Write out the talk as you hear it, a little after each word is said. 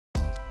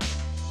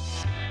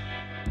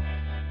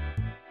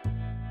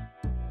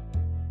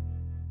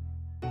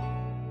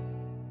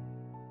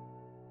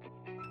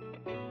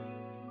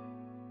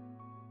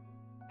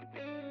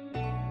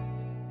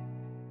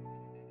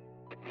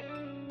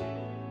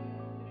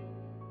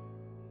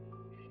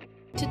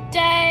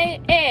Today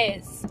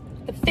is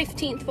the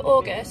 15th of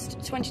August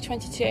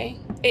 2022.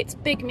 It's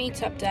big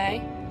meetup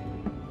day.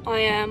 I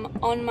am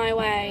on my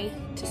way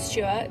to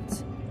Stuart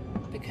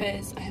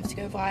because I have to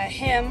go via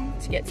him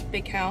to get to the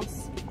big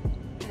house.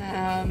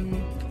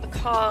 Got the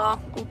car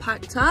all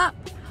packed up,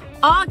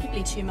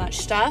 arguably too much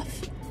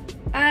stuff,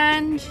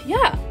 and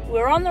yeah,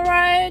 we're on the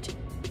road.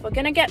 We're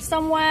gonna get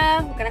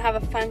somewhere. We're gonna have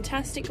a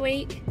fantastic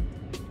week.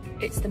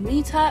 It's the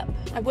meetup.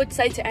 I would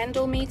say to end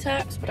all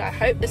meetups, but I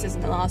hope this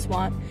isn't the last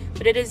one.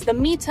 But it is the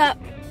meetup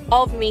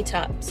of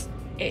meetups.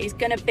 It is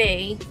gonna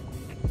be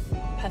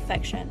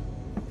perfection.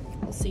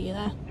 I'll see you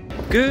there.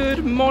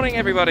 Good morning,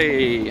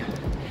 everybody.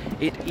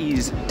 It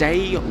is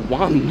day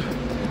one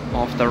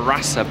of the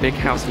RASA Big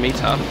House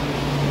meetup,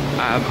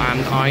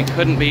 and I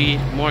couldn't be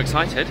more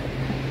excited.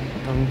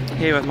 I'm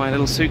here with my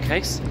little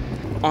suitcase.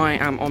 I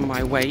am on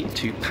my way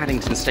to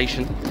Paddington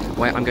Station,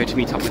 where I'm going to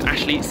meet up with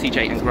Ashley,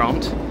 CJ and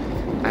Grant,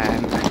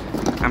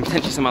 and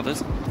potentially some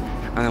others,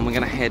 and then we're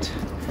going to head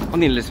on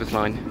the Elizabeth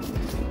line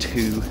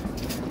to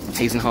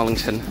Hayes and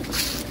Harlington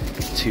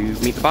to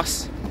meet the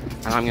bus,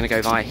 and I'm going to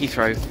go via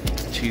Heathrow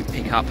to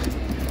pick up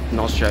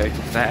Nosjo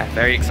there.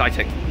 Very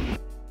exciting.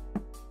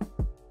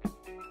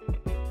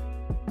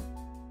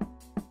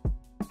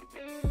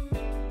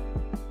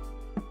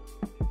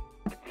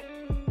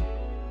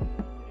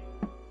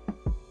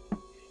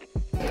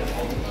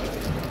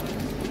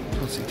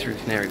 Passing through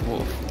Canary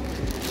Wharf,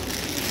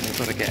 we've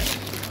got to get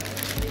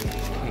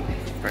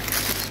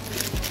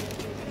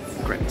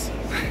Grits.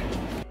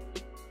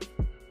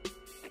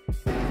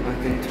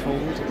 I've been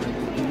told I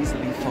will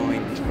easily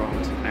find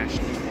Grant and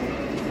Ashley.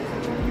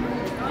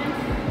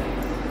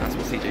 That's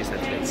what CJ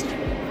said to us.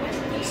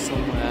 They're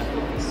somewhere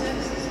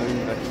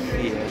over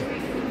here.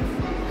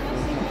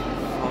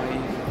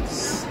 5,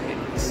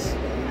 6.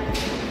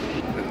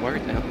 I'm a bit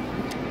worried now.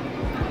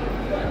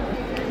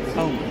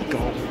 Oh my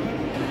god.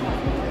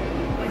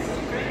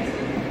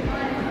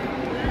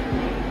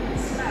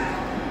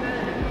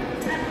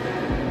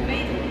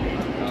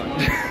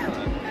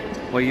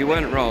 Well, you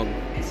weren't wrong.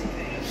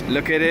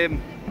 Look at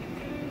him.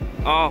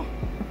 Oh,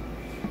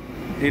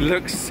 he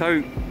looks so...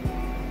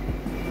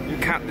 You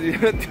can't...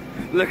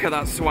 Look at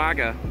that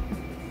swagger.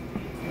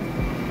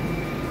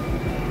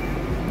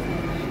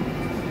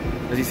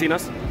 Has he seen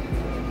us?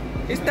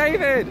 It's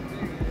David!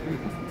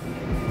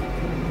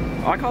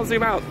 I can't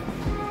zoom out.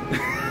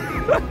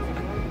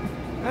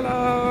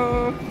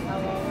 Hello!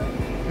 Hello.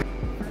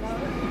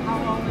 How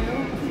are you?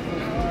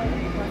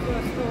 My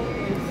first thought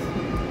is...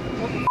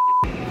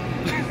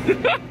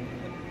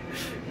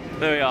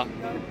 There we are.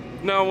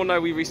 No one will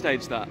know we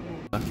restaged that.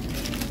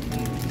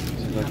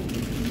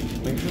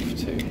 We have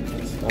to.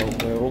 Oh,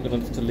 we're all going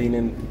to have to lean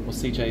in. Or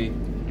CJ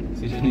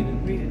lean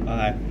in?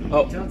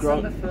 Oh,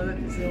 Grant.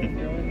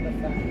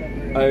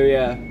 Oh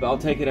yeah, but I'll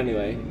take it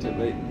anyway.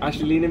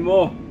 Actually, lean in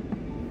more.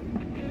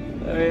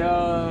 There we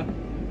are.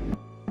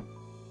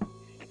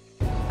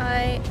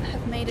 I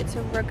have made it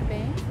to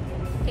Rugby.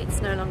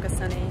 It's no longer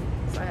sunny,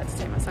 so I had to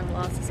take my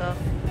sunglasses off.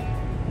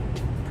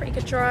 Pretty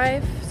good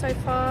drive so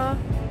far.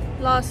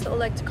 Last little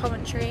leg to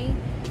Coventry.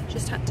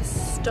 Just had to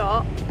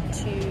stop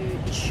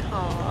to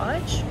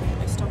charge.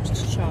 I stopped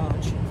to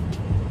charge.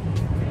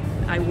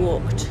 I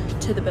walked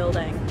to the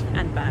building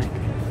and back.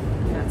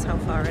 And that's how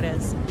far it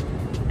is.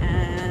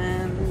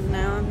 And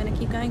now I'm gonna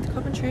keep going to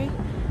Coventry,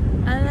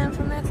 and then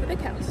from there to the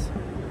big house.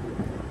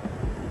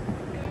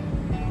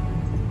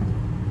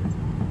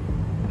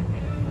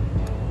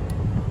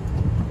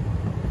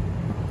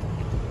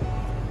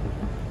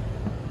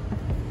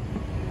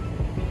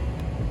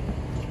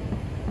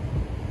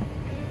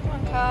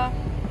 Car.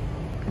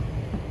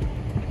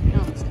 No,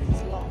 it's because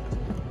it's locked.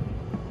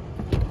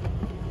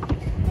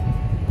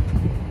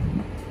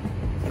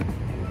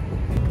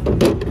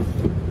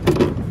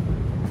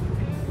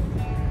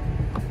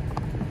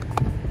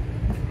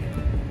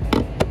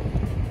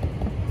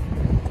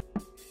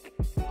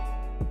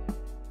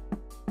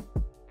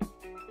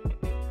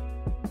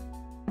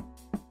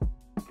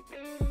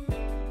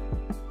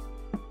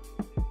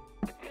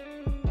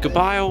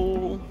 Goodbye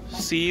all.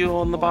 See you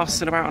on the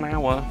bus in about an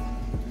hour.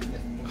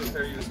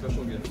 Prepare you a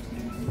special gift.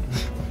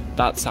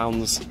 That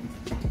sounds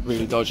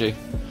really dodgy.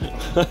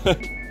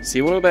 See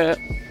you in a bit.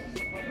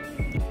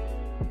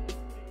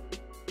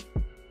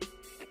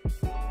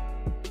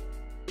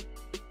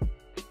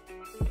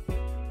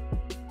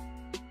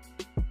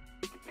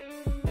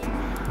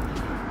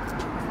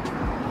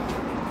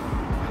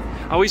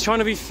 Oh, he's trying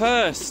to be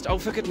first. Oh,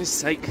 for goodness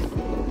sake.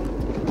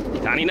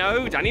 Danny,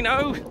 no. Danny,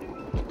 no.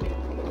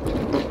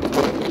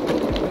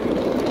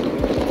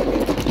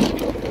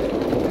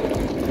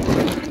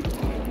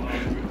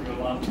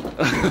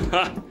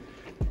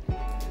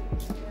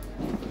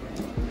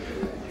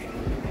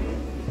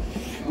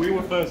 We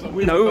were first.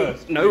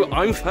 No,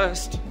 I'm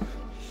first.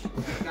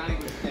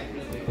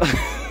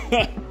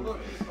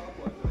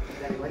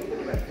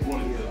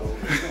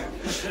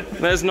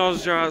 There's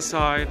Nosjo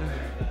outside.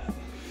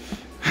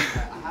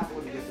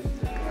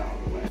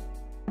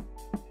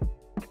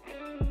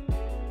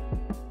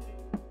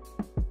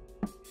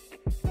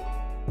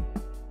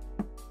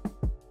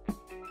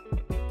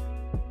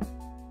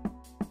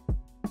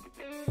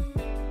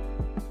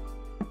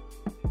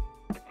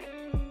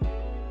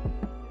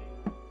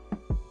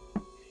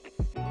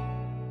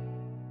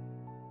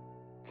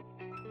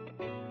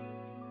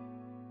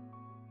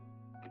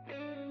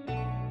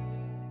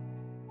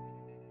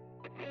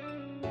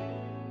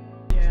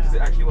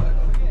 actually work?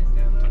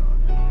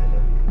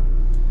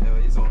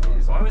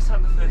 I always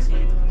have the first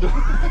lead.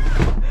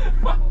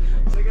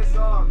 Sing a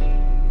song.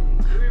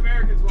 The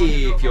Americans want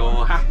If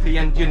you're happy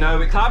and you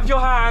know it, clap your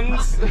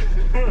hands.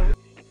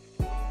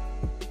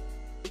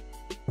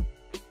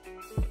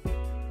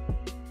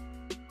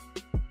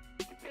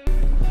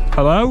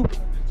 Hello?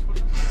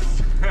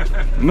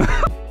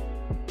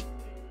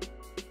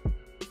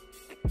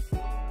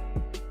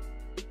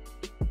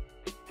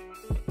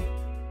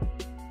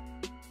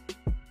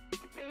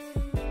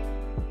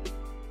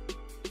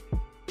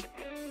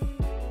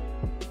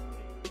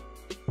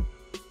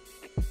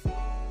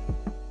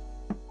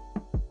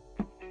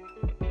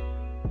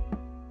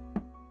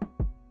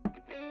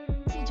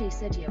 CJ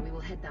said, yeah, we will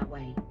head that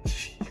way.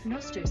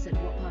 Nostro said,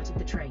 what part of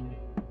the train?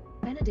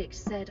 Benedict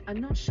said, I'm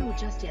not sure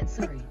just yet,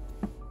 sorry.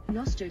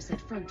 Nostro said,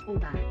 front or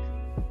back?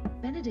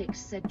 Benedict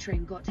said,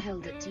 train got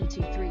held at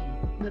T23,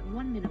 but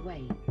 1 min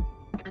away.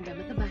 And I'm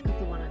at the back of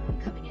the one I'm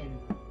on coming in.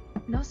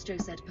 Nostro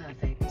said,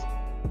 perfect.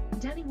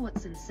 Danny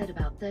Watson said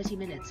about 30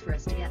 minutes for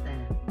us to get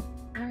there.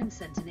 Aaron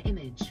sent an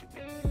image.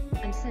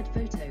 And said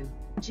photo,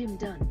 Jim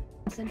done.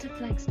 Sent a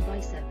flexed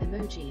bicep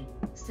emoji.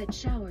 Said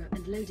shower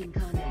and loading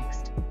car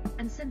next.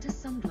 And sent a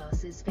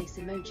sunglasses face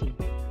emoji.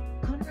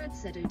 Conrad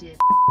said, oh dear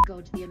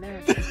God, the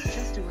Americans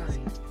just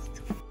arrived.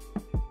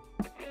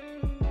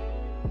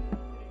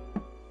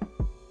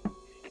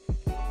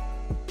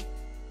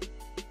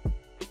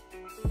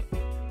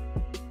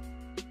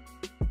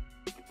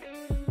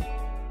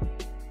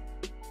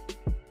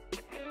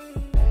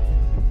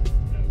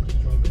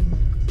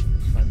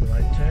 Find the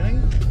right turning.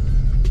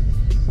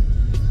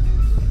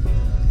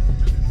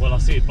 Well, I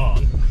see a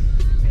barn.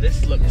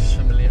 This looks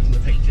familiar from the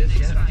pictures,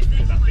 yeah.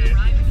 Is that the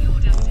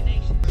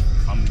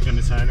I'm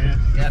gonna turn here.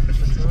 Yep, this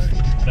looks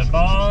right. The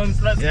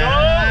barns, let's go!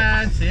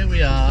 Yes, here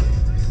we are.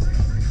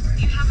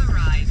 You have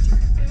arrived.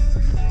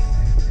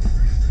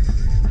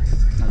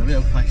 Now the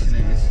real question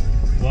is,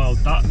 Well,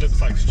 that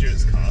looks like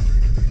Stuart's car.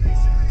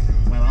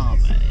 where are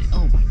they?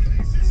 Oh my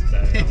goodness.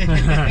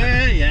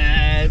 There.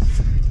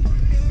 Yes!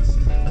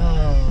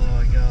 Oh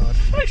my god.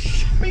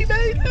 We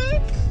made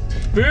it!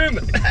 Boom!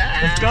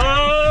 Let's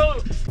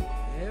go!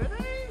 Here it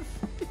is!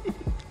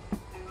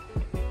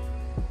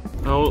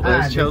 Oh,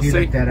 there's And Chelsea. if you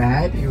look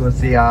ahead, you will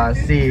see our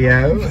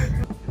CEO.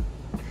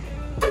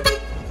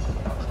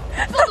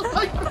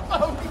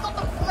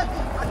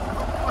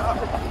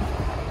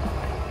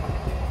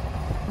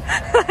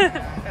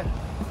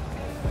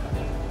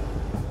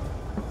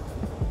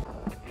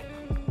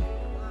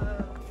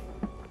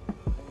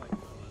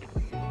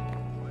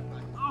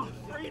 Oh,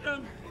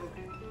 freedom!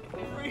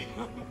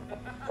 Freedom!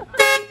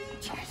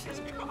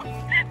 Jesus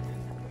Christ!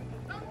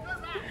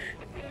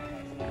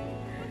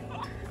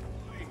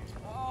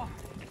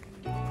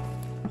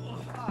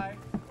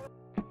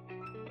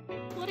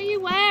 What are you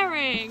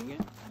wearing?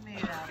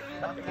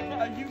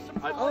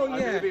 Oh yeah. I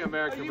may be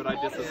American, but I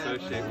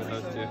disassociate with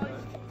those two.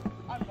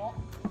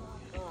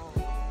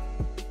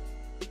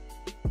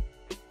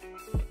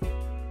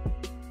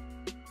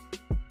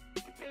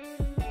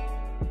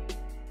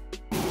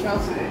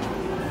 Chelsea,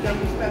 don't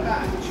you step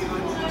back?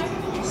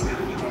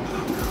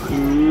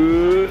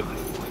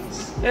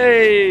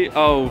 Hey!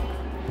 Oh,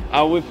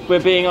 we're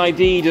being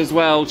ID'd as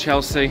well,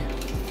 Chelsea.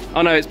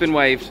 Oh no, it's been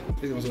waived.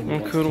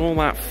 Look at all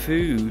that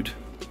food.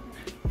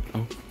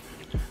 Oh.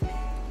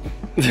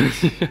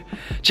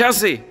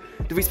 Chelsea,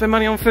 did we spend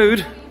money on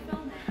food?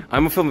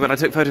 I'm a filmer, but I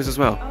took photos as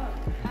well.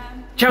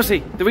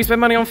 Chelsea, did we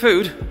spend money on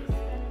food?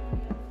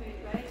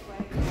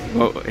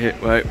 Oh, here,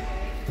 wait.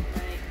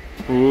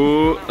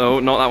 Ooh, oh,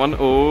 not that one.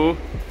 Oh.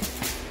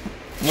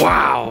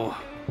 Wow.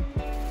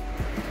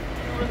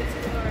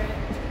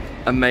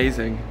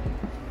 Amazing.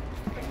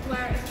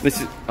 This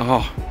is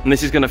and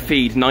this is gonna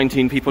feed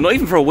 19 people. Not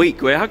even for a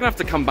week. We're gonna have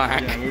to come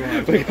back.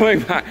 Yeah, we're going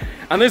back,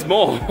 and there's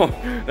more.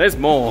 There's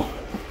more.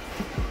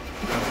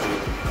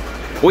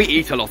 We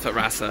eat a lot at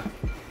RASA.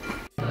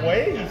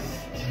 Waste!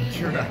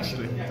 You're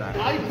actually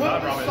I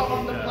put this song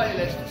on the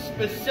playlist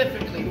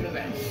specifically for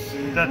this.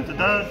 Da, da,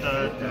 da,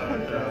 da, da,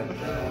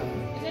 da.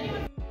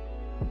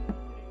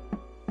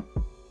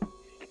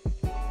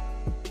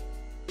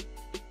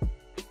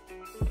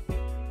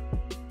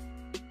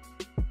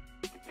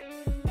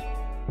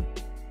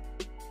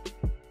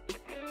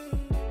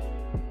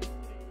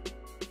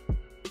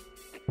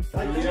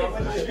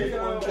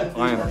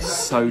 I am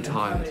so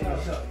tired.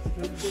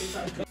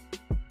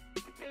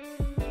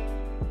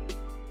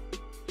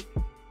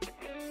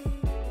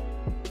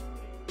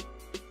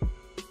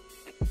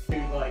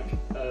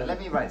 Let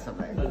me write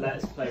something.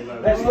 Let's play low.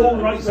 Let's all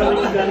write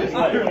something down.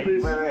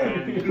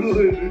 Wait.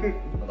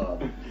 Hold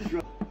on.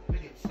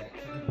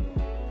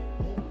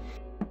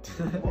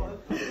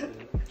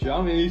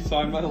 Jammy,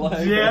 sign my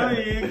leg.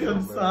 Jammy,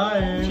 come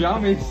sign.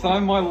 Jammy,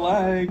 sign my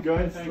leg.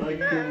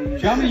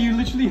 Jammy, you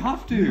literally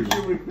have to.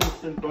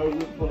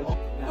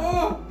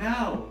 Oh,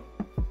 now.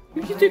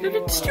 You can do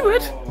that,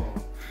 Stuart.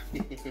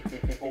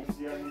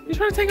 You're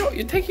trying to take off.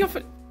 You're taking off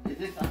it. Is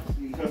this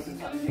actually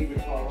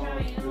Jesus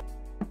Christ.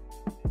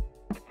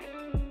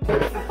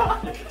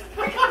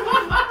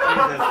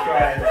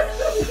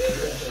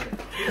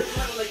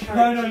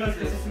 no,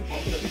 this isn't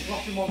possible. Drop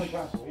him on the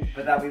gravel.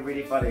 But that'd be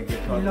really funny.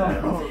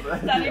 No.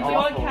 Danny, do you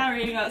want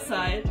carrying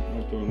outside? I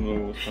don't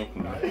know what's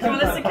happening. Do you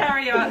want us to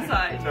carry you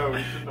outside? No,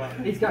 we should not.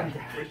 He's going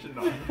down. We should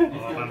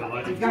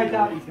not. He's going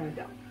down, he's going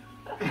down.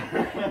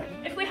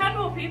 If we had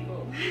more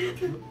people.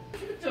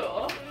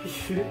 Door.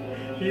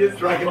 He is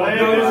dragging my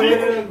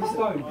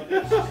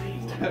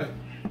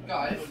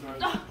Guys.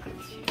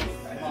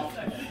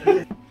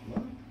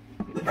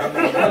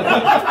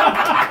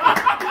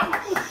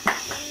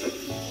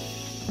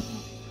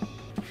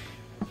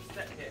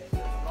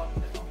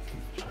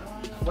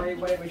 Wait,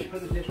 we should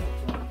put the dish on.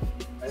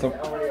 So, I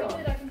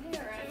can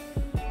hear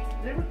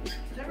it.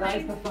 That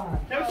is the fan.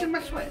 There's in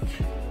my switch.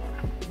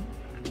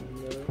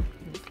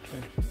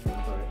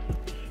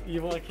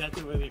 You want to catch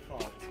it really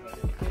fast,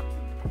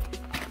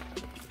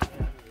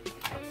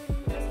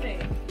 Let's see.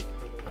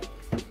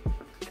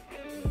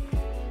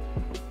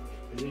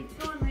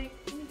 Come on, mate.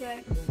 Here you go.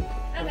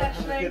 And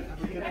Ashley.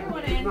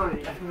 Everyone in.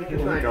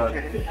 oh my god.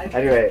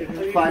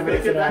 Anyway, 5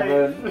 minutes to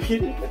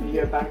 11. You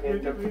get back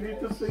in. We need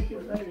to speak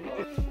it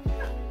later.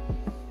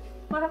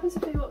 What happens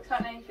if he walks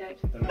out naked?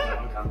 Then we get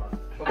on camera.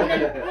 And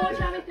then poor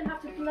Jammy's gonna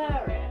have to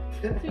blur it.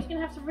 So he's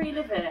gonna have to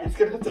relive it. He's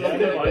gonna have to Yeah,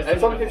 look at it.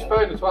 It's on his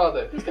phone as well,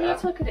 though. He's gonna have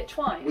to look at it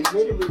twice. We need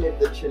to relive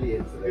the chili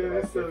incident Yeah,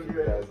 like it's so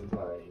 50,000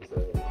 times. So.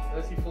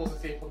 Unless he falls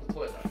asleep on the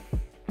toilet.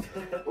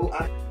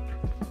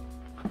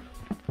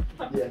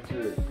 Oh, yeah,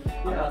 true.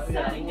 I'm not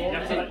standing You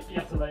have to here.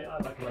 like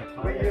like a red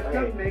Wait, you have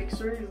Okay. to make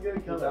sure he's gonna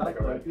come out,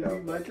 because he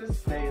might just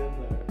stay in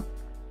there.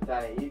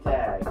 Danny, you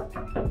tag.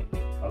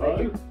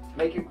 Hello?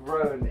 Make a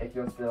groan if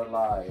you're still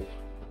alive.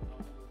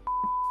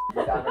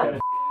 Right.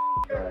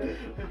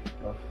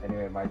 Well,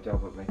 anyway, my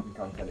job at making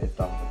content is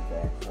done for the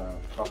day, so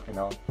clocking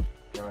off,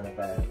 going to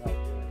bed.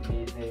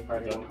 Need me for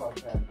any more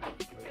content.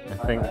 I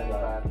think-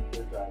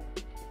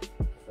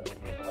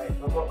 Wait,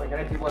 look, we're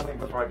going to do one thing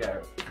before I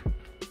go.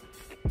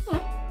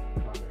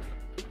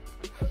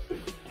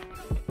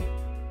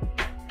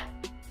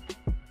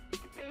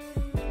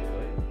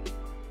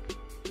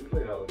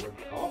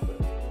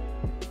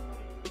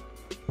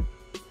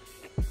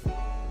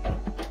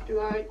 Good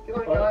night,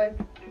 guys.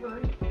 Good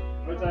night.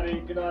 Bye, Danny.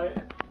 Good night.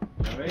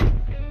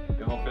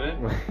 You hop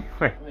in?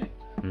 Wait.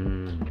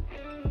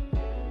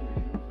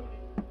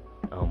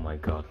 Oh my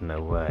god,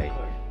 no way.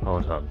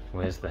 Hold on,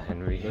 where's the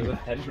Henry? There's a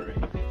Henry.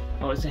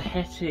 Oh, it's a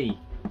Hetty.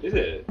 Is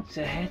it? It's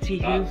a Hetty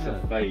That's Hoover.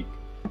 a fake.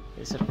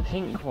 It's a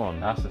pink one.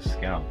 That's a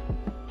scam.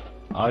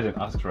 I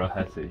didn't ask for a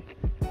Hetty.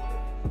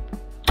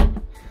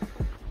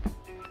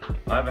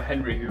 I have a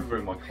Henry Hoover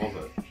in my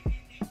closet.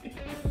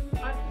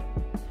 I've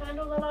turned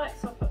all the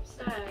lights off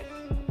upstairs.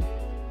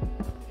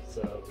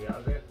 So, we out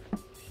of here?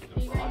 Are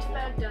you going to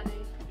bed, Danny?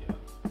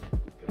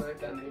 Good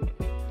night, Danny.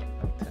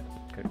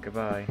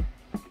 Goodbye.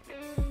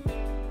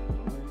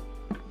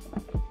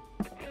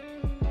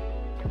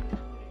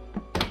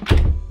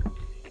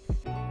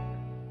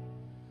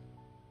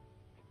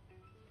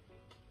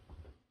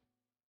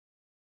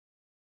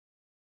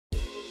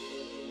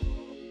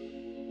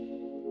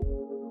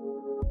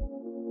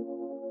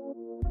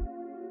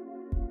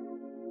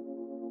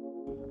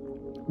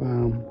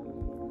 Wow,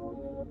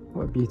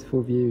 what a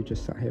beautiful view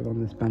just sat here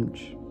on this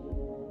bench.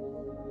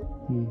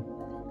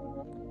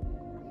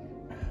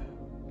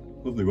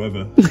 Lovely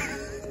weather.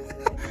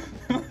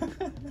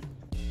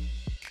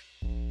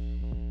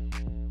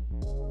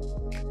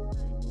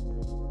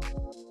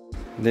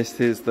 This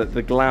is the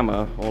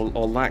glamour,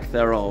 or lack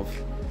thereof,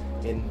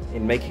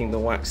 in making the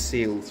wax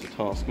seals for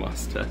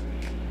Taskmaster.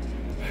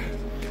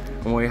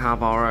 And we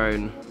have our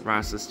own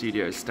RASA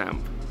Studios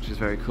stamp, which is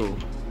very cool.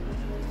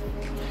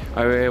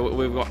 Over here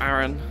we've got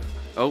Aaron,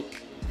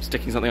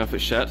 sticking something off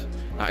his shirt.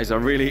 That is a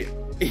really,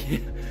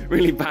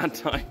 really bad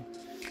time.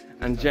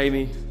 And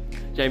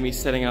Jamie's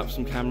setting up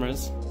some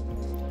cameras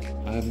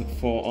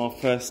for our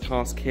first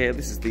task here.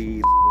 This is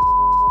the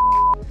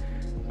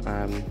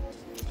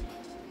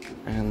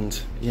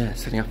and yeah,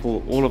 setting up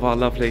all of our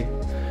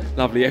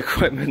lovely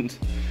equipment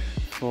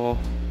for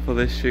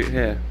this shoot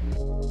here.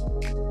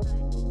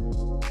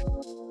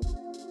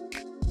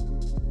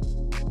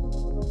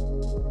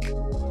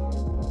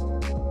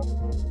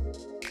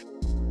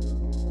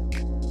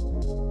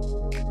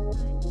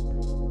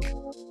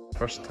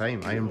 First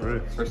time, Iron Brew.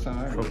 First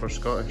time ever. Proper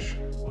Scottish.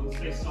 Once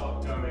they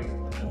start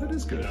going, That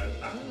is good.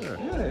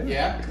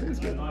 Yeah. It is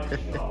good.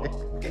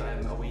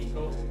 Are we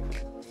cool?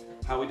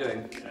 How are we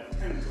doing?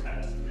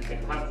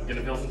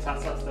 gonna build some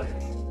tats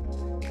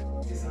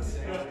today.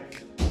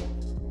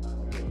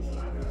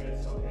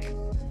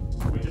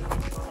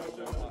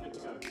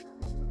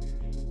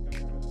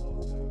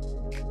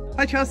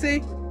 Hi,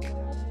 Chelsea.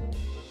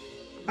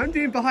 I'm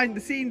doing behind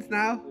the scenes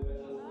now.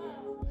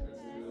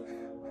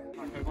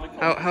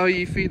 How are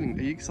you feeling?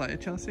 Are you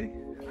excited, Chelsea?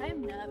 I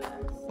am nervous.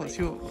 What's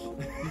your...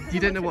 You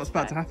don't know what's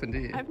about to happen, do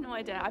you? I have no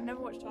idea. I've never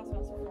watched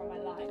Taskmaster before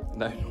in my life.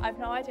 No. I have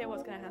no idea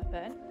what's going to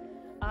happen.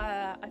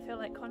 I feel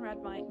like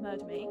Conrad might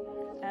murder me,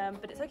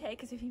 but it's okay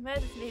because if he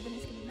murders me, then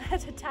he's going to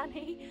murder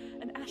Danny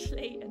and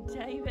Ashley and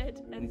David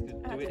and He's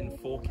going to do it in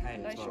 4K I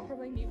as should well.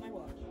 probably mute my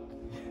watch.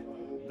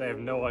 They have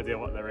no idea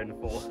what they're in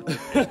for.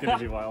 It's gonna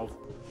be wild.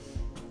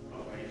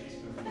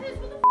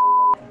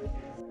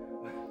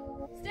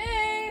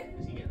 Stay!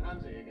 Is he getting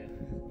handsy again?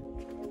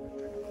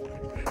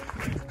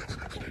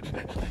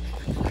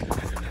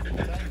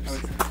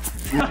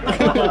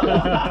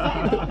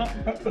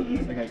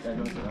 Okay, go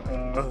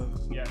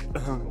Yeah.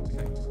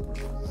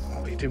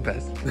 What are you doing,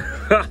 Bez?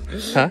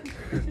 Huh?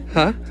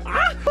 Huh?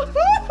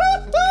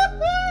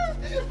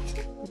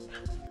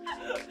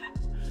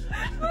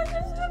 What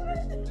just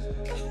happened?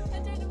 I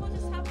don't know what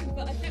just happened,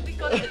 but I think we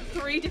got it at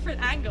 3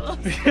 different angles.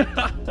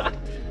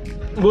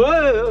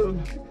 Whoa!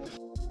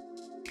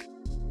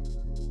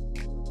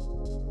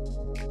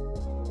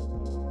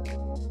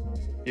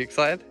 You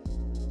excited?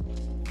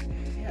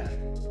 Yeah.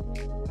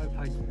 Hope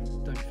I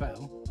don't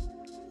fail.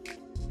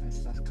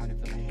 That's kind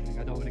of the main thing.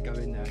 I don't want to go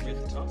in there.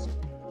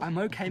 I'm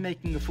okay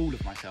making a fool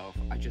of myself.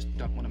 I just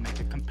don't want to make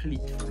a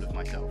complete fool of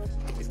myself.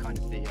 It's kind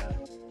of the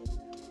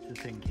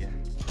thing here.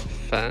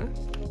 Fair.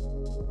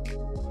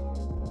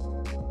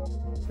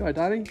 Hi,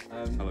 Danny.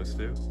 Hello,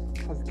 Stu.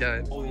 How's it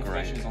going? All the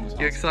information is on the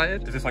task. You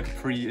excited? Is this like a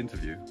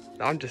pre-interview?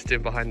 I'm just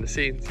doing behind the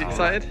scenes. You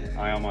excited?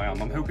 I am.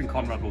 I'm hoping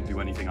Conrad will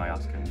do anything I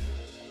ask him.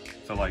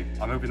 So like,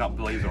 I'm hoping that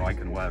blazer I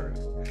can wear it,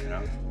 you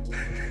know?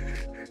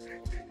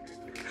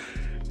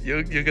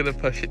 You're gonna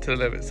push it to the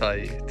limits, are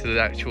you? To the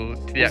actual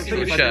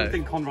show? I don't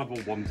think Conrad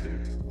will want to.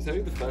 It's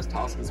only the first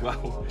task as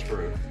well.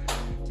 True.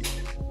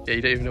 Yeah,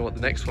 you don't even know what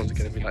the next one's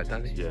gonna be like,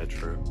 Danny. Yeah,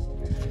 true.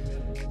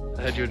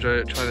 I heard you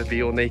were trying to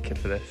be all naked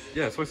for this.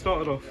 Yeah, so I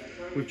started off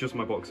with just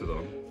my boxers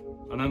on,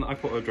 and then I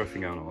put a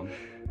dressing gown on,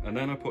 and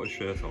then I put a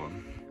shirt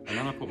on, and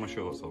then I put my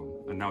shorts on,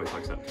 and now it's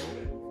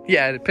acceptable.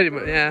 Yeah, pretty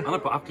much, yeah. And I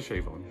put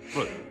aftershave on.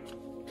 Look.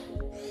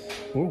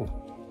 Ooh.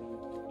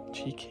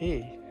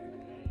 Cheeky.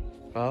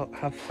 Well,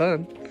 have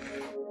fun.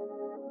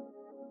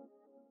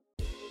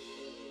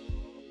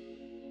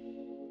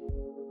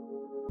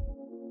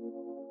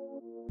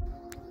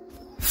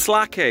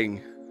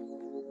 Slacking.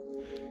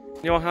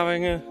 You're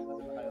having a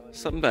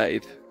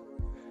sunbathe.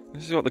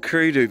 This is what the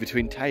crew do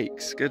between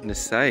takes. Goodness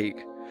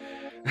sake.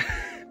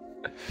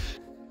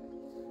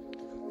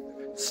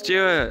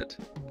 Stuart.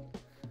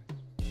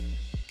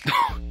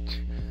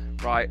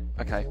 Right,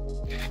 okay.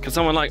 Can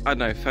someone, like, I don't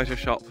know,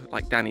 Photoshop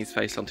like Danny's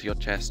face onto your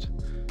chest?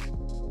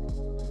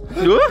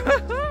 You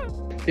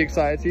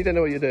excited? So you don't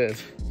know what you're doing?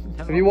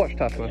 No. Have you watched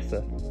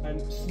Taskmaster?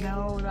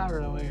 No, not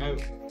really.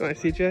 Right,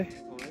 CJ?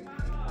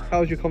 How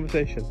was your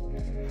conversation?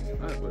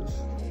 That was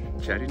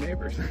chatty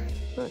neighbours.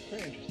 Right,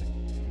 very interesting.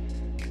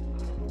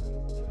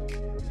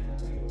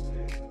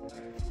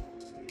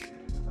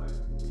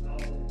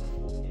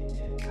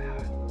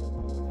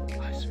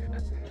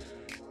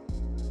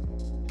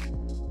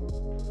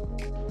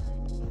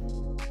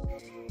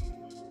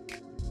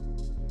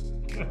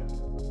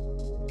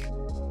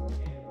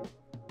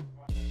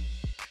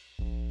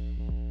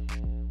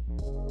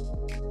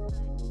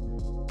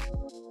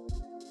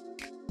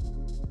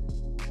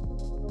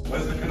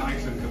 Where's the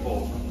knives and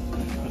kebab?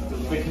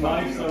 The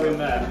knives are in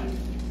there.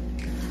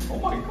 Oh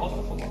my god,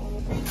 that's a lot.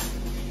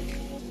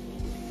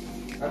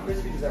 How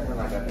crispy does everyone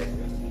like that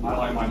bacon? I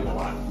like mine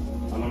black.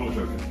 And I'm not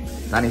joking.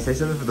 Danny, say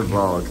something for the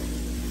vlog.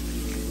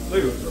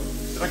 Lou,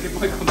 did I give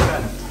my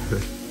consent?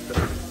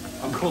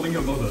 I'm calling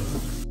your mother.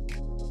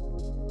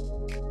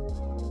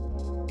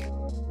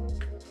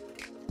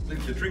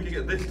 Luke, you're drinking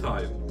at this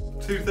time?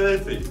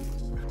 2:30.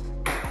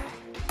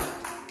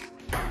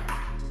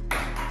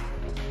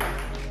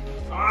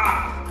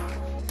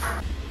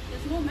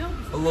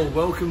 Hello,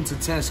 welcome to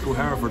Tesco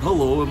Hereford.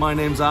 Hello, my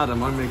name's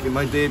Adam. I'm making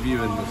my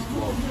debut in this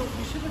vlog.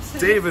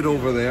 David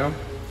over there,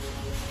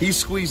 he's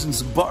squeezing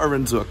some butter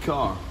into a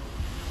car.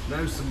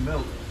 Now some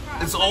milk.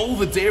 It's all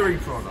the dairy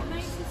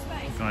products.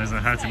 Guys, I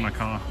hurt in my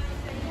car.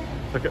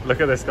 Look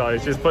at this guy.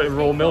 He's just putting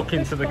raw milk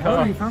into the car.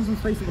 Oh, he found some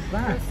space at the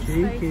back.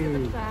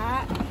 Cheeky.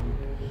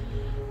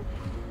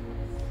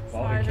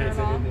 While in case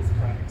I did this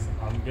cracks,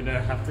 I'm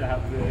gonna have to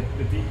have the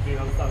deep clean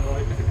on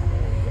standby.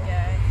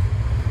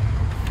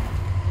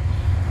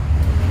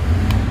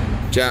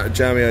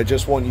 Jammy, I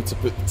just want you to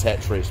put the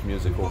Tetris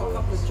music over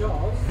there.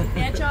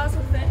 Yeah, jars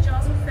will fit,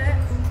 jars will fit.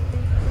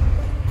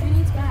 Who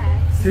needs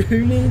bags?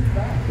 Who needs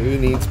bags? Who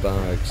needs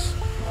bags?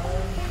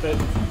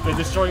 They're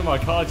destroying my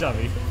car,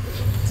 Jammy.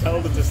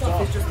 Tell them to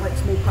stop. It's just like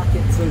small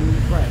packets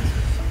and bread.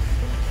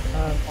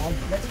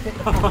 Let's fit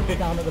the packets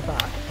down at the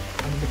back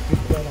and the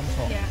big bread on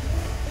top. Yeah.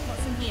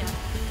 What's in here?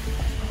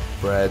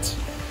 Bread.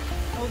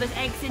 Oh, there's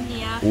eggs in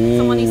here. Ooh.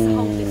 Someone needs to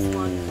hold this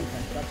one.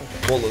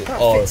 That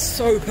fits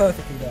so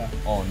perfectly there.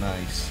 Oh,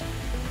 nice.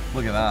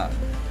 Look at that.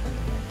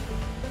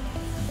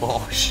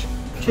 Bosh.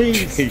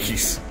 Cheese.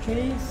 Cheese.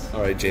 Cheese.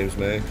 All right, James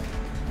May.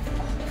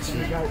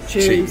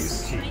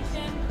 Cheese.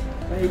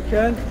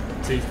 Bacon.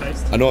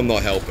 Toothpaste. I know I'm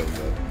not helping,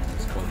 but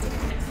it's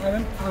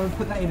content. I'll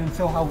put that in and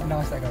feel how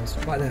nice that goes.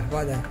 Right there,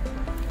 right there.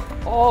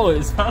 Oh,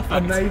 it's perfect.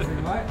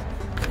 Amazing, right?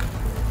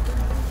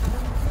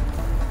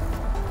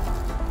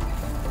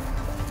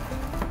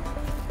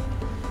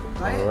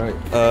 Alright.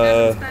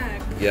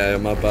 Yeah,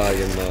 my bag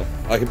in there.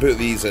 I can put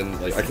these in,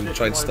 like, I can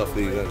try and stuff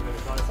these in.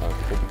 I'll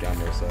put the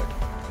camera a sec.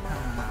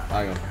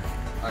 Hang on.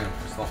 I am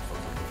pissed off.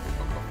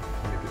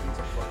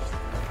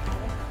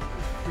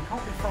 We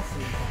can't be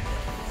fussy.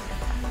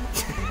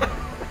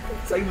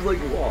 Seems like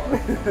what?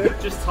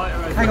 Just tighter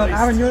around Hang the on,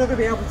 waist. Aaron, you're not going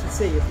to be able to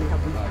see if we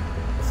have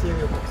the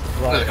cereal box.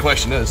 Right. The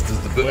question is, does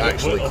the boot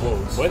actually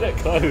close? Will it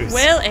close?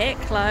 Will it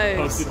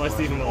close? My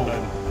Stephen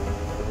Mulholland.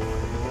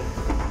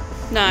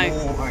 No.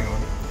 Oh, hang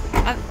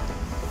on.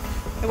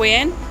 Are we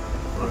in?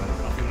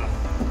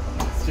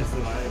 It's just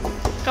the way.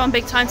 Go on,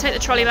 big time. Take the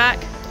trolley back.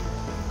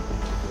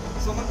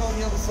 Someone go on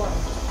the other side.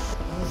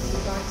 The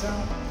bags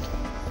out.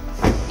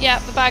 Yeah,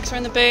 the bags are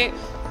in the boot.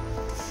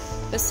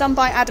 There's some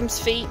by Adam's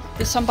feet.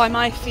 There's some by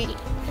my feet.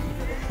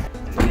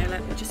 Okay,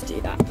 let me just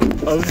do that.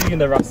 I was thinking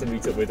the RASA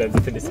meetup with them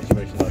in a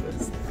situation like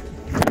this.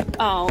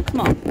 Oh, come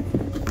on.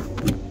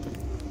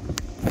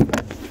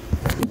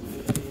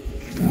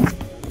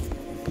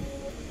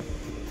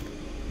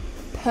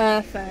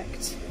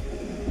 Perfect.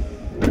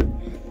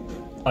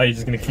 Are you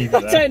just going to keep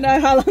it there? I don't know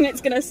how long it's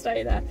going to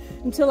stay there.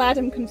 Until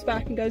Adam comes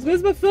back and goes,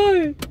 "Where's my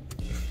phone?"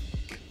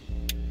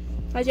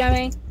 Hi,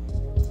 Jammy.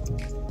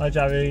 Hi,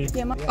 Jammy.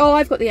 Yeah, oh,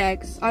 I've got the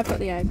eggs. I've got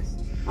the eggs.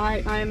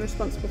 I am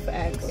responsible for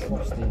eggs.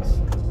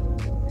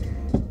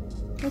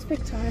 That's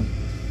big time.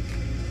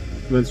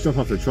 Let's drop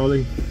off the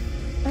trolley.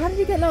 How did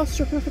you get lost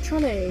dropping off a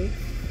trolley?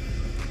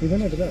 We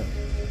went over there.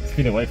 It's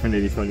been away for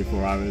nearly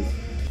 24 hours.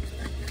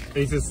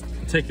 He's just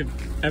taking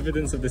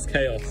evidence of this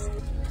chaos.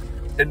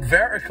 In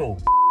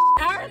vertical.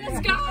 Aaron,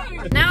 let's go!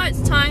 Now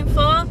it's time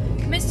for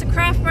Mr.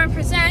 Craftman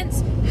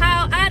presents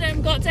How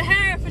Adam Got to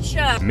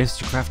Herefordshire.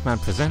 Mr. Craftman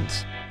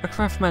presents a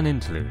Craftman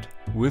interlude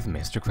with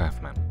Mr.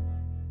 Craftman.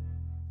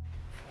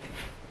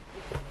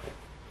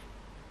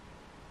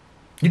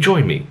 You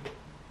join me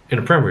in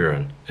a premiere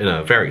run in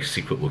a very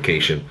secret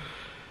location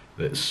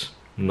that's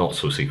not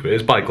so secret.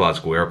 It's by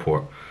Glasgow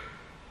Airport.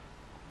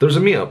 There's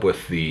a meetup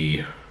with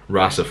the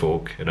RASA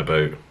folk in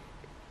about a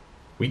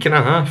week and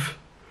a half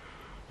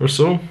or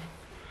so,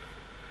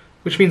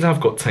 which means I've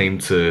got time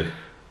to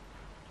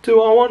do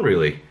what I want,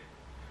 really.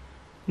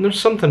 And there's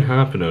something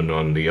happening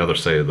on the other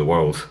side of the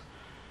world.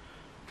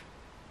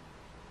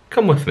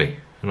 Come with me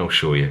and I'll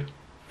show you.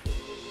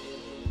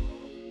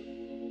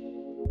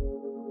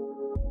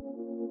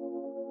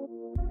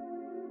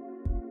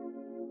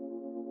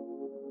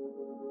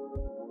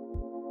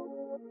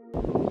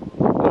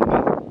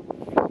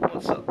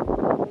 What's up?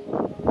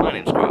 My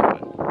name's Craftman.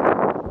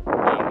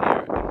 I'm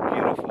here in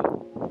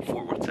beautiful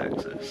Fort Worth,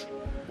 Texas.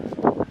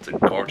 It's a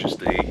gorgeous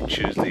day,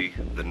 Tuesday,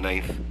 the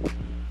 9th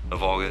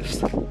of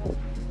August.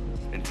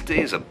 And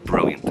today is a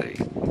brilliant day.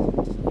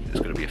 It's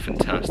going to be a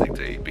fantastic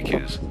day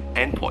because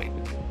Endpoint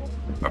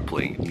are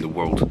playing in the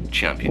World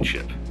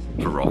Championship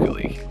for Rocket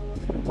League.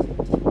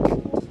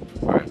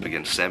 We're up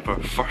against Semper,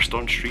 first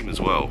on stream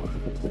as well.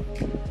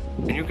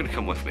 And you're going to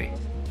come with me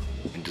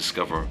and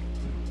discover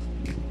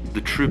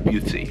the true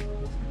beauty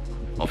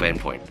of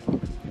Endpoint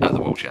at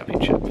the World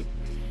Championship.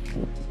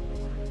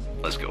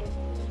 Let's go.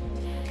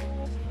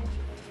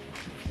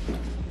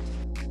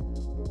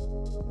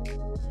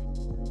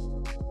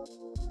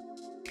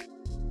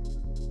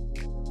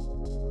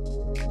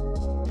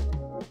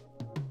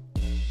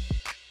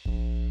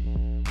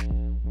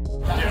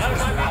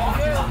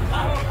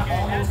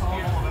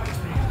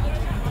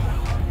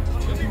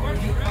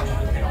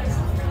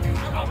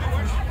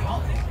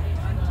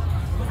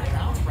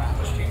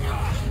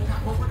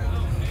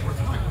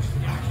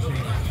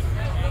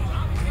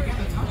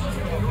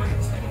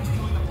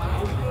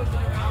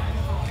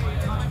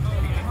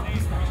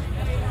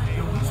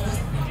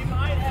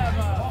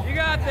 You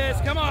got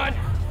this, come on.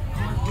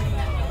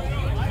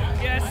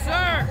 Yes,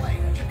 sir.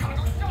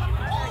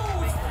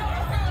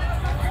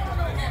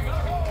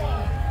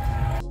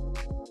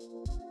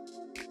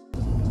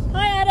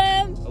 Hi,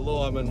 Adam.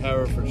 Hello, I'm in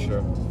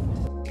Herefordshire.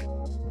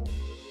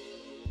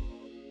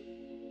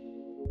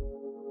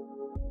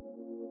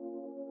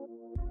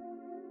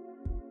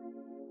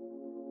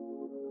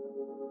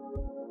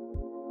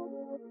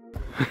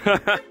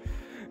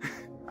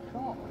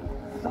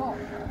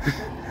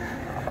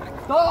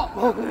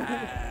 Stop!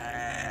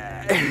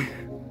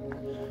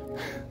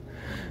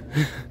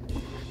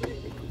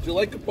 Do you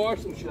like a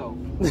parcel shell?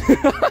 No,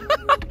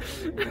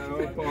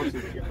 parcel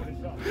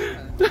shell.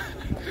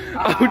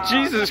 Oh,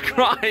 Jesus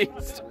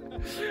Christ!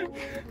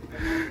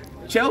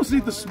 Chelsea,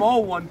 the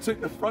small one,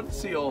 took the front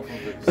seat off of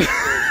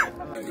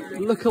it.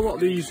 Look at what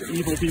these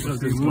evil people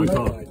have done to my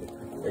car.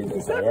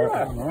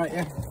 Alright,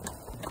 yeah.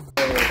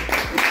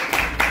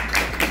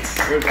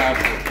 Good bad.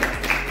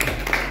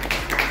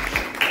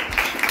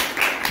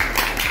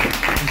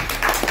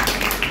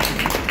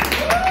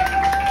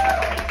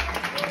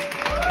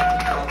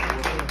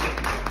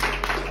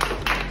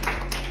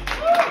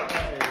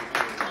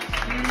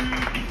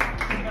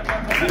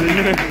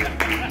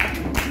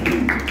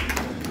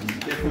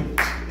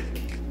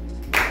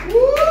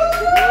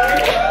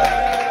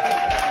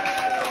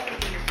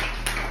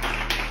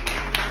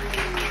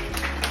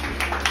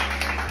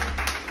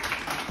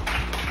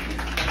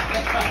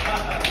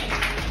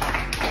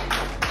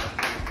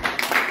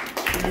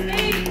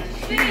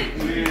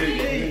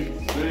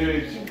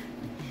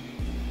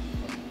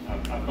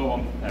 I've got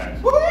one prepared.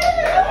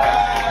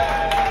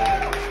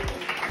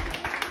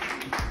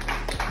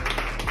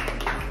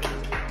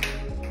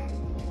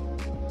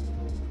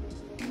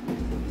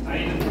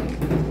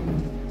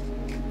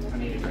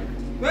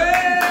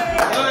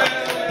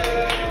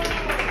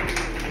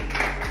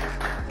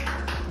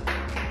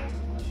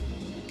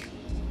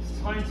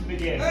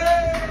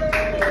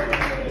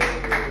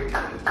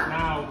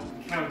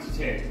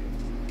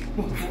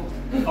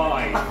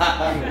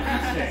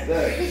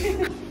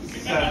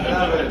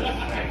 My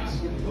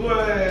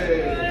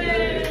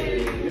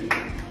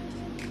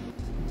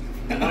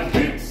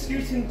boot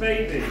scooting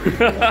baby.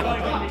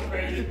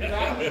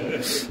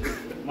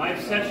 My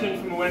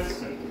obsession from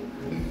Western.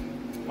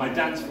 My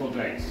dance floor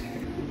bass.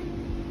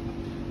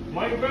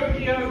 My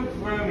rodeo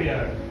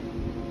Romeo.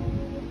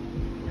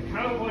 The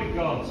cowboy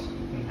gods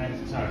from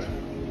head to toe.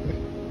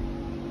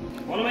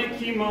 Want to make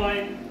you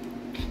mine?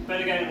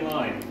 Better get in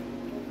line.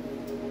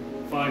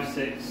 5,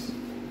 6,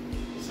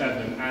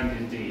 7, and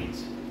indeed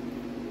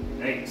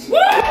 8.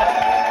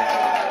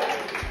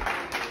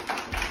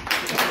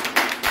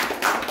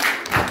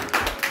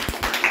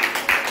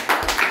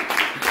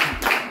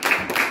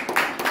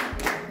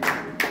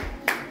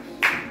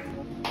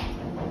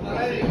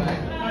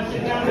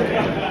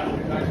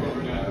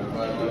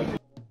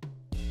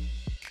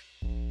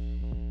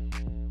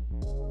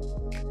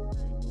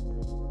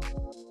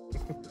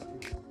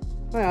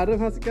 Hi Adam,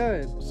 how's it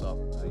going? What's up?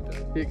 How you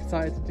doing? You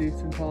excited to do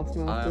some task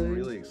mastering? I'm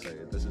really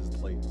excited. This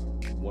is like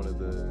one of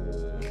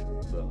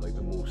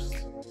the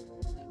most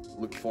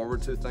look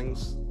forward to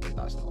things.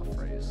 That's not a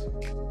phrase.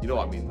 You know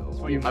what I mean though.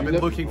 I've been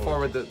looking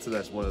forward to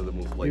this. One of the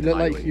most like. You look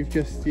like you've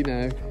just, you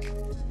know.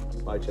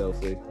 Bye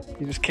Chelsea.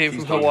 You just came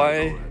from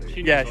Hawaii.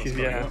 Yeah, she's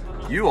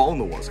You all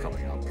know what's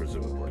coming up,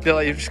 presumably. You look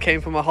like you just came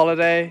from a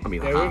holiday. I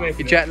mean,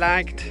 you're jet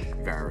lagged.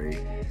 Very.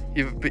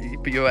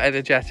 But you're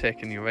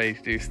energetic and you're ready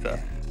to do stuff.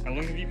 How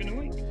long have you been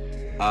awake?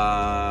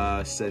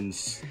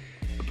 Since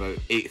about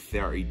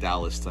 8:30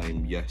 Dallas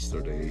time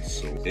yesterday.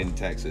 So in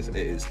Texas it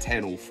is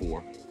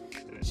 10:04.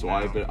 So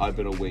I've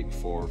been awake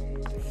for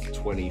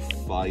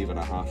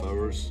 25.5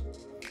 hours.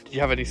 Did you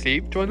have any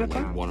sleep during that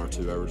time? 1 or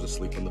 2 hours of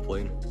sleep on the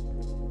plane.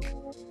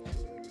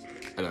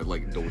 And I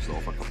like dozed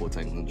off a couple of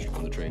times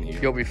on the train here.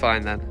 You'll be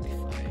fine then.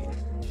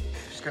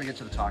 Just gotta get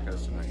to the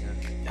tacos tonight.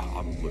 Yeah,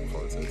 I'm looking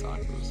forward to the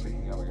tacos.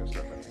 Yeah, we're gonna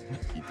start that.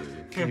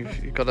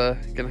 You're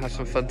gonna have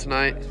some fun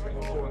tonight.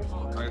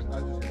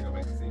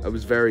 I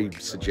was very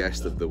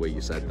suggestive the way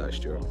you said that,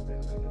 Stuart.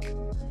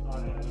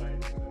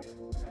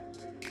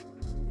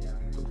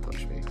 Don't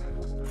touch me.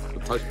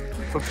 Don't touch me.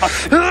 Don't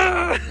touch me.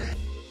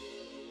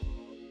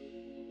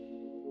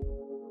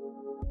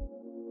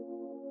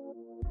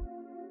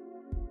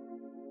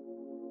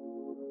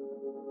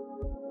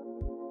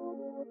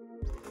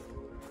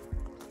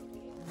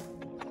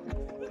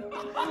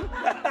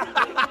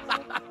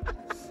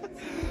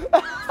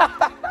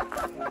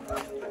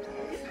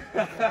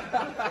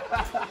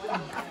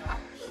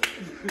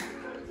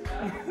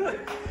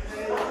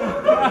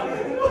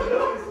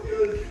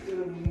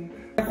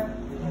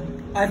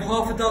 I have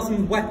half a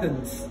dozen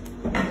weapons.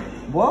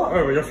 What?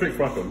 Oh, your sixth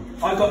weapon.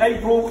 I got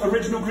April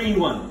original green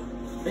one.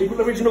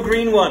 April original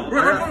green one.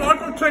 I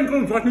got 10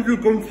 guns, I can do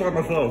guns by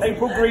myself.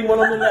 April green one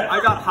on the left. I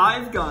got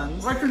hive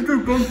guns. I can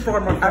do guns by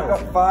myself. I've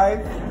got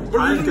 5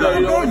 hive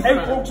guns.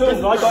 April 2.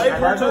 I got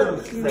April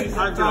 2.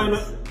 Hive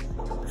guns.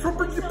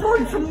 Somebody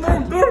point some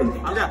more guns.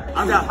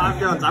 I've got hive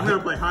guns. I'm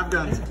gonna play hive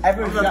guns.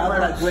 Everyone's got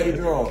that gritty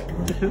draw.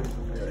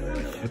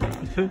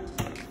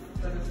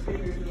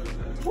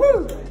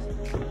 Woo!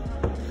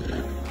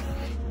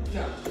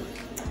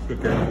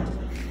 Good game.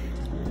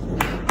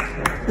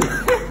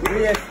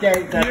 We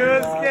escaped. You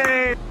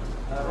escaped.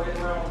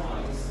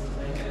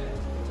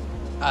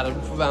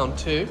 Adam for round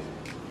 2.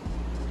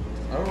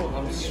 I don't know,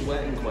 I'm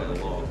sweating quite a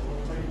lot.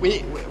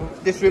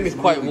 This room is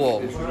quite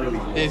warm. It's really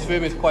warm. This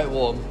room is quite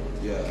warm.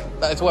 Yeah.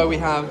 That is why we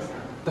have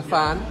the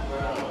fan.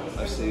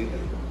 I see.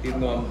 Even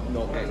though I'm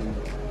not getting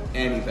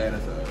any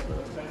benefit out of it.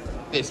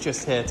 It's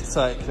just here to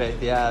circulate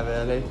the air,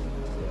 really.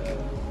 Yeah.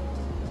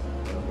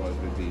 Otherwise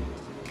we'd be...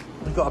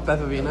 We've got a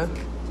beverina.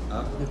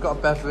 Huh? We've got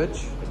a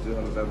beverage. I do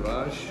have a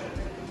beverage.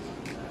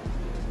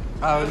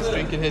 Aaron's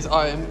drinking his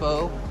iron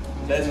bowl.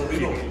 There's a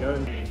real.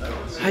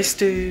 Hi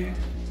Stu.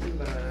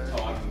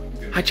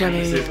 Hi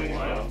Jammy.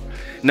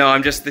 No,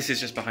 this is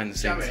just behind the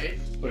scenes.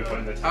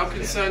 Jammy, how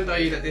concerned are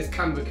you that this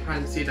camera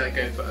can see that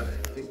GoPro?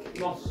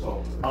 Not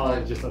so. Oh,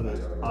 just on the.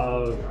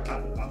 Oh,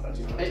 that's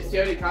actually. It's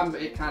the only camera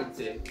it can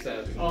see.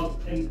 So. Oh,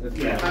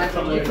 Yeah.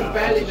 And you can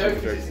barely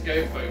notice it's a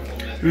GoPro from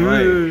it.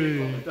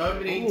 Right.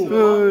 Don't need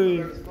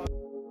to.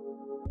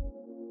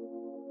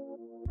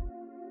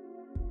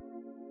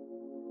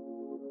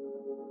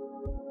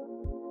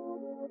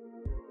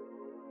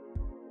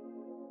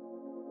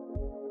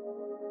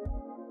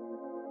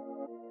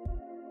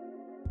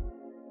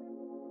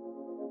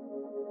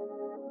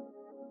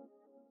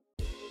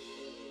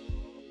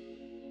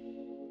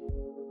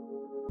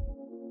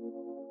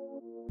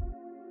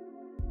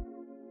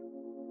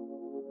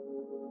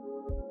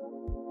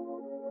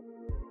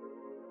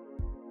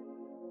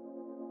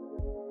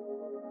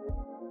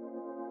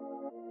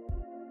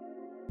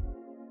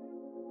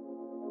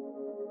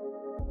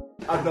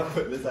 I'm not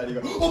putting this out. You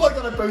go, oh my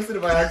god, I posted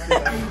it by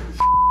accident.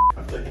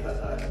 I'm taking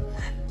that out.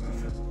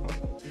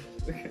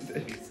 Look at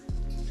this.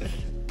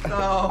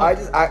 No. I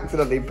just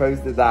accidentally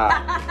posted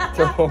that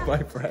to all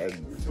my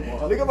friends.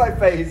 Look at my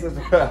face as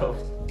well.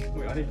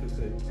 Wait, I need to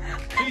see.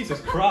 Jesus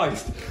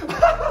Christ.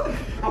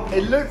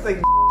 It looks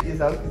like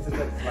yourself because it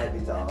looks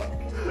slightly dark.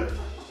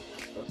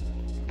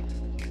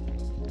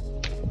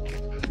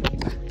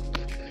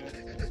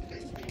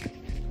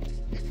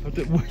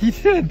 What you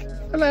did?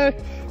 Hello.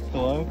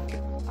 Hello.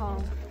 Oh,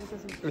 it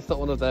doesn't. It's not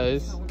one of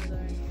those.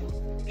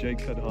 Jake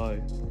said hi.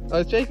 Oh,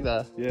 is Jake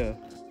there? Yeah.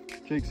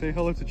 Jake, say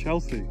hello to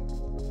Chelsea.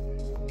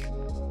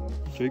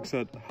 Jake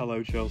said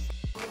hello, Chelsea.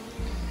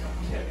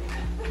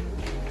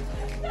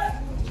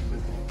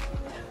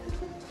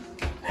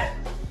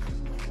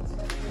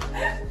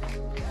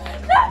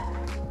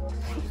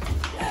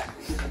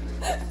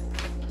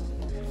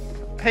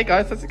 Hey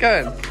guys, how's it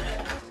going?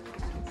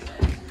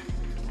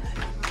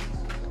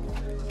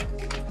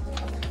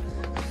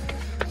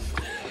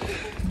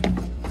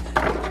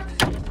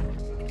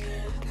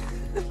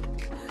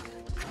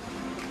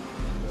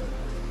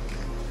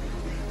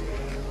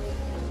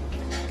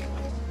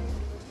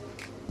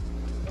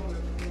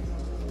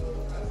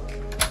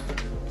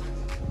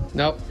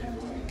 Nope.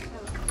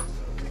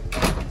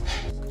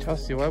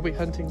 Chelsea, why are we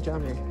hunting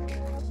Jammy?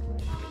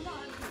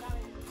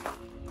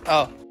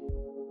 Oh.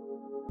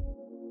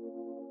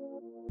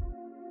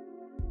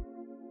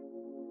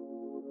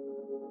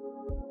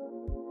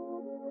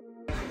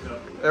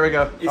 There we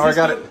go. Oh, I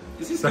got it.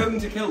 Is this going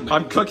to kill me?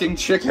 I'm cooking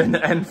chicken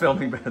and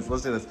filming this.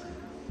 Let's do this.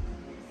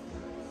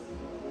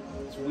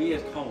 It's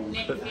weird cold.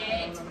 Lick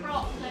it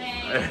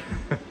properly.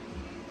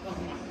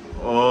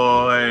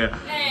 Oh, yeah.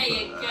 There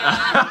you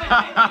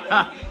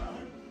go.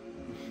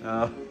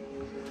 Oh.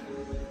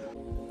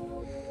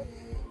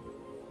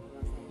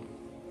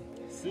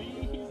 See,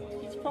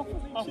 he's properly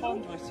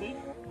chilled. I see.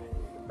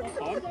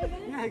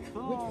 Yeah,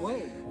 come on. Which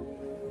way?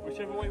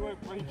 Whichever way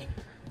won't break.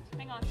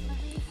 Hang on.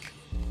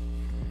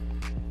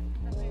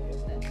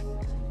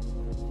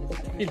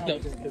 He's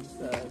not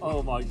concerned.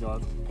 Oh my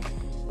god.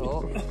 Oh.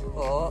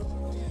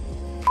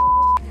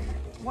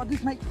 What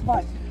does make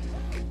fight?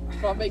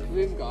 Can't make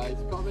room, guys.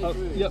 Can't make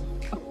room. Yep.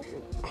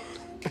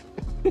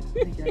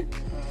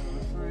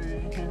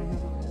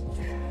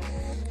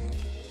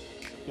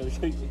 Go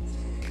shake it. Do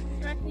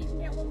you reckon you can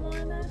get one more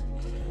in there?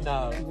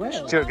 No. Where?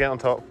 Stuart, get on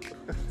top.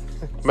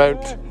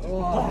 Mount.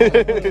 Oh.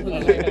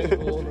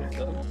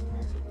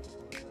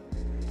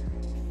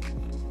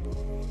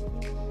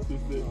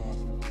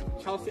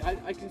 Chelsea,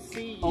 I can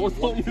see you. I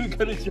thought you were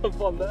going to jump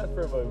on there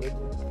for a moment.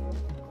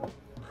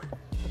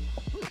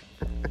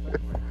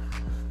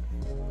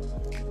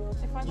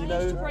 If I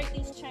manage to break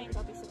these chains,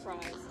 I'll be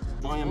surprised.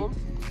 I am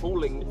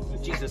falling.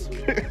 Jesus.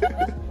 You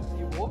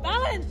what?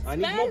 Balance! I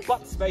need more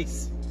butt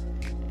space.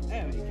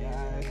 There we go.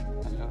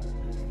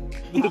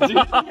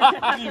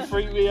 You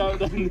freak me out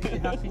then. You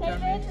happy, David,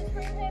 Jammy? there's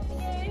room here for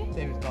you.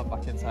 David's gone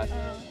back inside.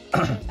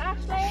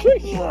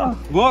 Ashley?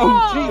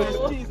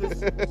 Whoa,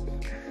 Jesus.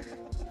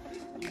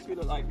 You two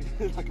look like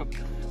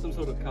some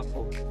sort of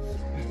couple.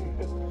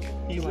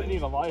 He's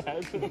leaning on my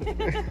head. If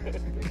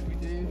we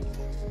do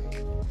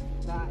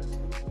that.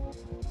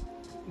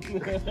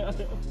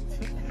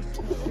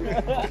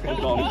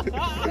 Come on.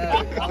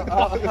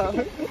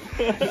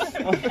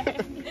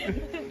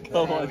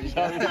 Come on,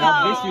 Jammy.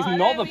 This is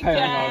not the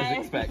pairing I was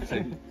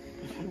expecting.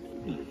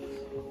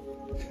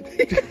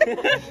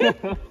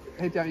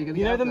 Hey, Jammy, you gonna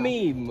You know get the up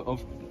meme of,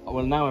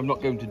 well, now I'm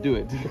not going to do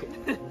it.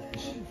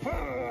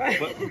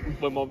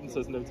 When Mom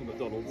says no to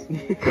McDonald's.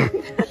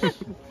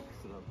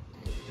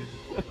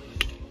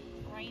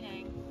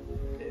 Raining.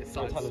 It's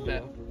so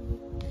spit.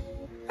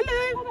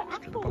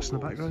 Get the bus in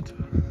the background.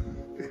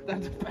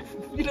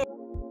 You know.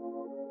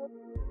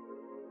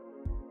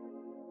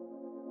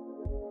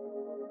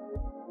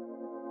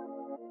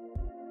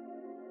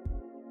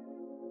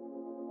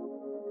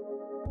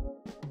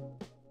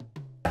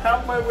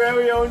 Have my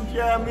very own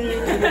Jammy.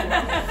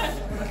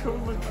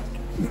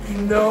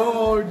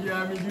 No,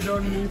 Jammy, you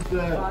don't need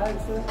that.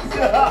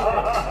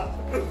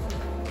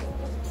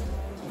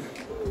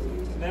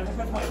 Never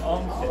had my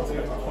arms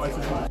hit quite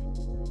as much.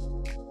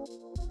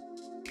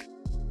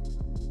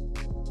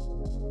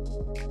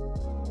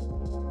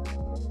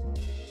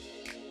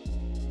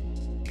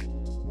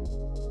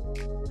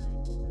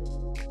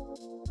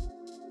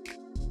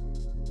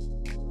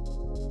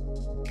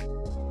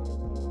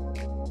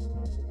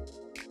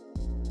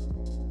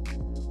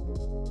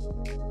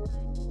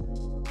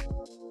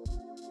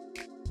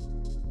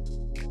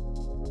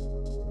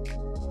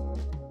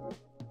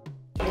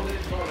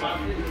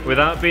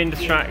 Without being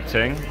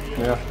distracting,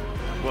 Yeah.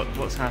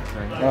 What's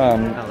happening?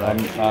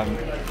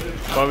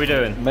 What are we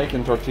doing?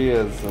 Making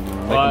tortillas and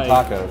Why? making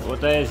tacos. What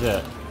day is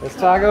it? It's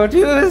Taco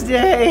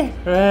Tuesday!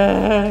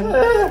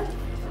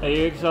 Are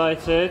you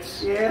excited?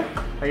 Yeah.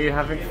 Are you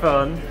having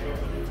fun?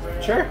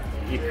 Sure.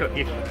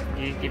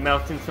 You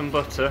melting some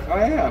butter?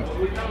 I am.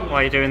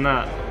 Why are you doing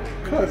that?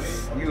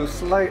 Because you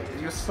slightly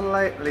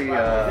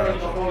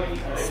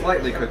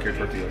cook your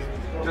tortillas.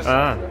 Just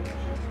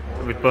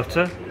with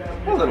butter?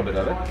 a little bit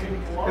of it.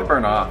 It'll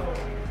burn off.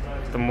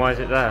 Then why is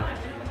it there?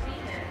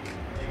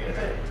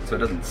 So it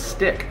doesn't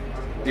stick,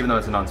 even though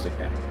it's a non-stick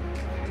pan.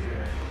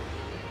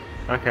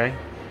 Okay.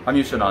 I'm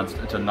used to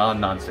non-stick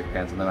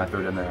pans, and then I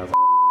threw it in there. I was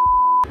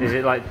Is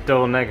it like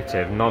double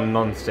negative?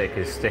 Non-stick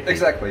is sticky.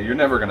 Exactly. You're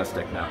never gonna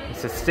stick now.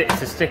 It's a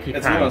sticky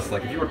It's pan. almost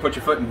like if you were to put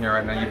your foot in here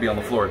right now, you'd be on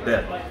the floor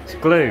dead. It's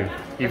glue.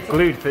 You've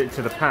glued it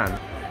to the pan.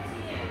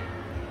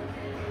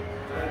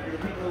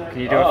 Can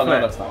you do a flip?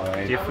 No, that's not what I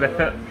mean. Do you flip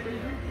it?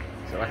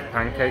 Is it like a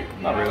pancake?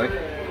 Not really.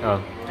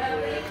 Oh.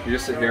 You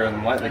just sit here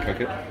and lightly cook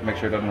it. Make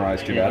sure it doesn't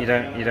rise too bad.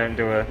 You don't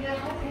do a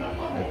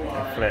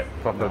flip,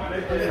 proper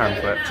pan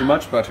flip. Too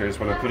much butter is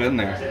what I put in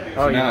there.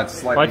 Oh, so now it's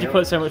slightly. Why'd you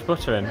put so much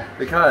butter in?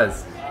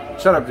 Because.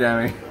 Shut up,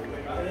 Jammy. I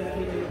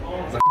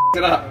f***ed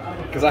it up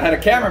because I had a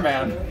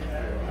cameraman.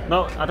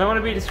 No, I don't want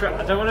to be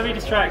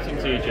distracting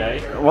to you,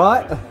 Jay.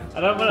 What? I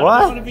don't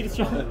want to be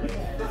distracting.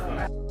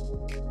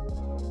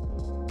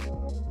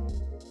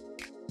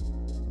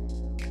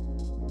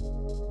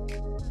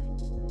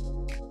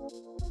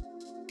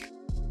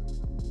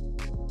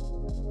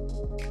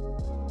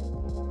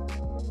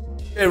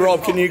 Hey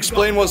Rob, can you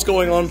explain what's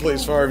going on,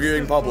 please, for our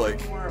viewing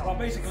public? Well,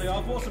 basically,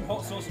 I've brought some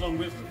hot sauce along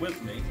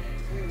with me.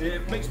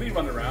 It makes me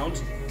run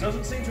around.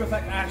 Doesn't seem to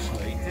affect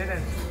Ashley.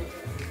 Didn't.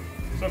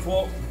 So I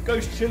thought,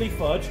 goes chili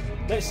fudge.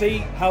 Let's see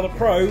how the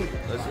pro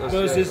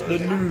versus the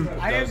noob.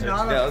 I am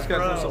not a let's get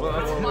close up.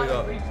 What do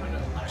we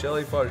got?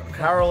 Chili fudge,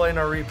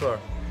 Carolina Reaper.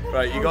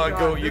 Right, you gotta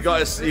go. You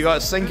gotta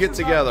sync it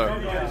together.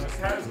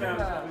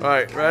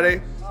 Right,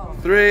 ready?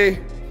 3,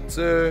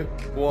 2,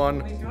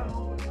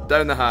 1.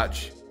 Down the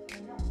hatch.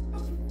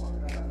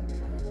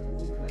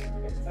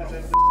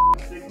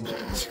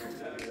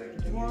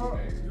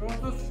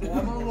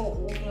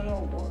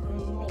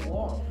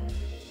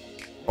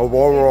 A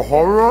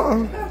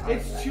horror?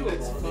 It's true.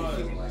 It's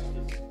fun.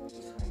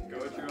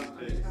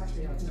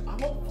 I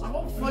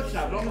won't fudge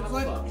that, but it's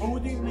like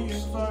holding me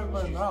inside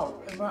my mouth.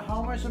 And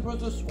how am I supposed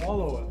to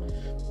swallow it?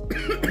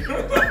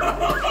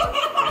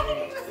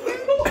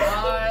 I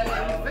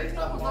think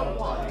that was not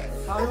one.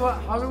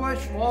 How do I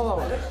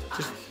swallow it?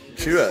 Just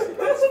chew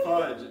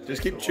it.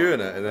 Just keep chewing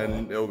it and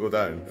then it'll go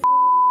down.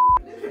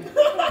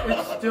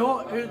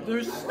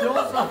 There's still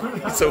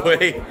something. It's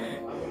away.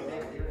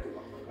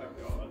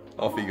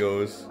 Off he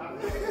goes.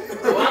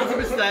 Well, that's a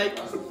mistake.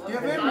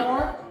 Give him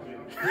more.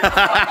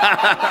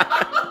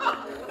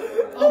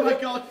 Oh my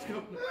god.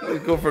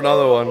 Let's go for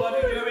another one.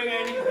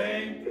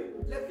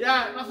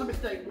 Yeah, that's a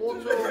mistake.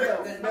 Water.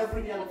 There's no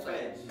free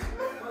water.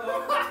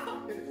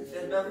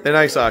 Hey,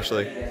 nice,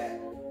 Ashley.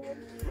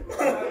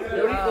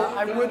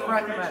 I would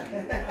recommend.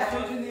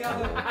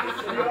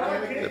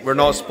 We're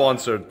not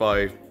sponsored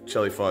by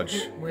Chili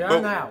Fudge. We are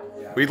now.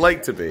 We'd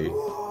like to be.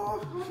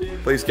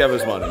 Please give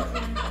us money.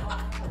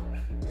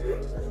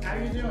 How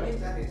are you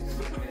doing?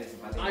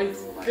 I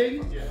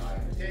think.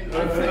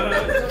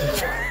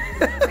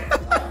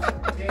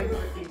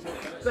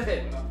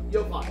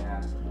 You're fine.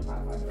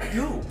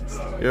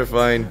 You're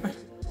fine.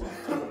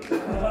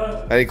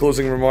 Any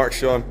closing remarks,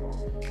 Sean?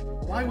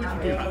 Why would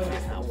you do that to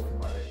yourself?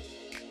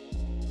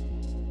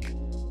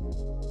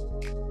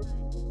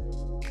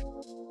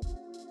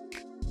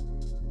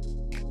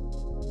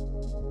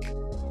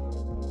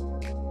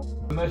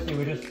 Mostly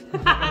we just. No,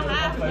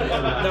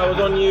 it was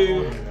on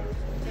you.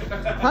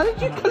 How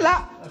did you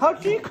collapse? How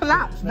did you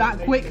collapse that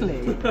quickly?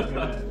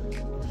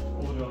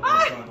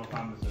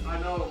 I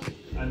know.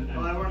 And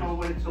I don't know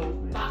when it's all.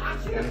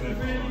 Actually, it's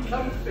really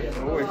comfy.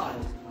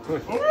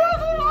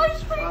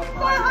 Ice cream in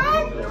my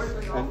hand.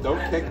 And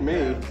don't kick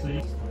me.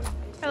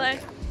 Hello.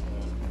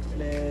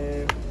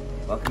 Hello.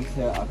 Welcome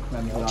to our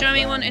creme.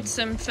 Jammy wanted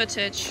some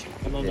footage.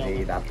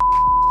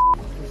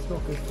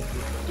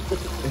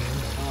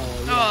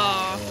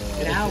 Oh.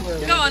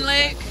 Go on,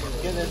 Luke.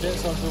 Get the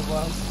bits off the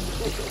ones.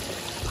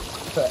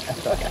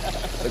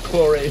 The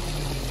chlorine.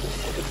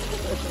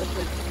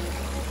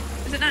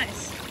 Is it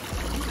nice?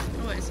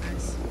 Oh, it's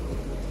nice.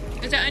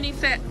 Does it only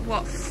fit,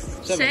 what,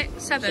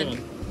 6, 7?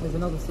 There's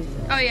another seat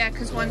there. Oh yeah,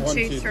 because 1,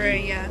 2,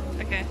 3, yeah.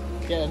 Okay.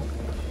 Get in.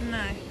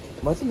 No.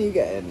 What did you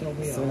get in?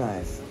 So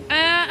nice.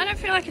 I don't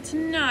feel like it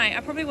tonight. I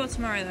probably will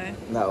tomorrow though.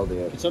 That'll do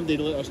it. Can somebody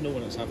let us know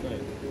when it's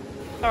happening?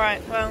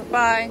 Alright, well,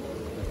 bye.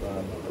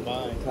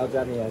 Bye. Tell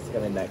Jammy has to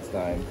come in next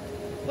time.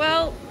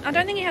 Well, I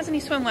don't think he has any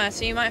swimwear,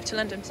 so you might have to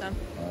lend him some.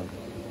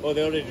 Oh,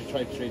 they already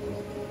tried to trade them.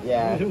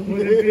 Yeah.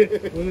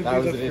 That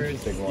was an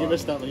interesting one. You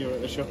missed that when you were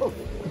at the shop.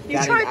 They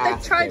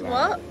tried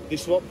what? They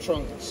swapped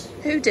trunks.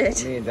 Who did?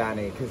 Me and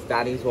Danny, because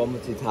Danny's one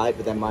was too tight,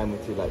 but then mine were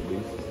too like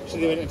loose. So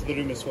they went into the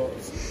room and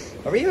swapped.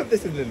 I really hope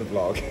this is in the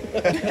vlog.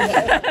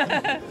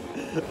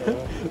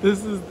 This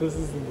is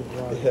in the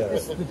vlog. Yeah.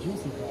 This is the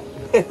juicy part.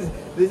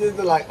 This is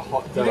the like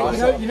hot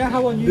you know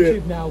how on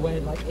YouTube now where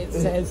like it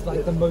says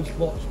like the most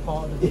watched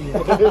part of the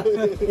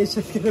video. It's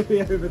just gonna be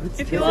over the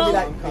If you all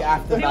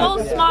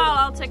smile,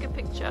 I'll take a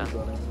picture.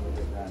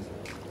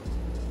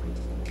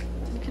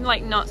 You can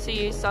like not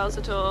see you styles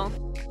at all.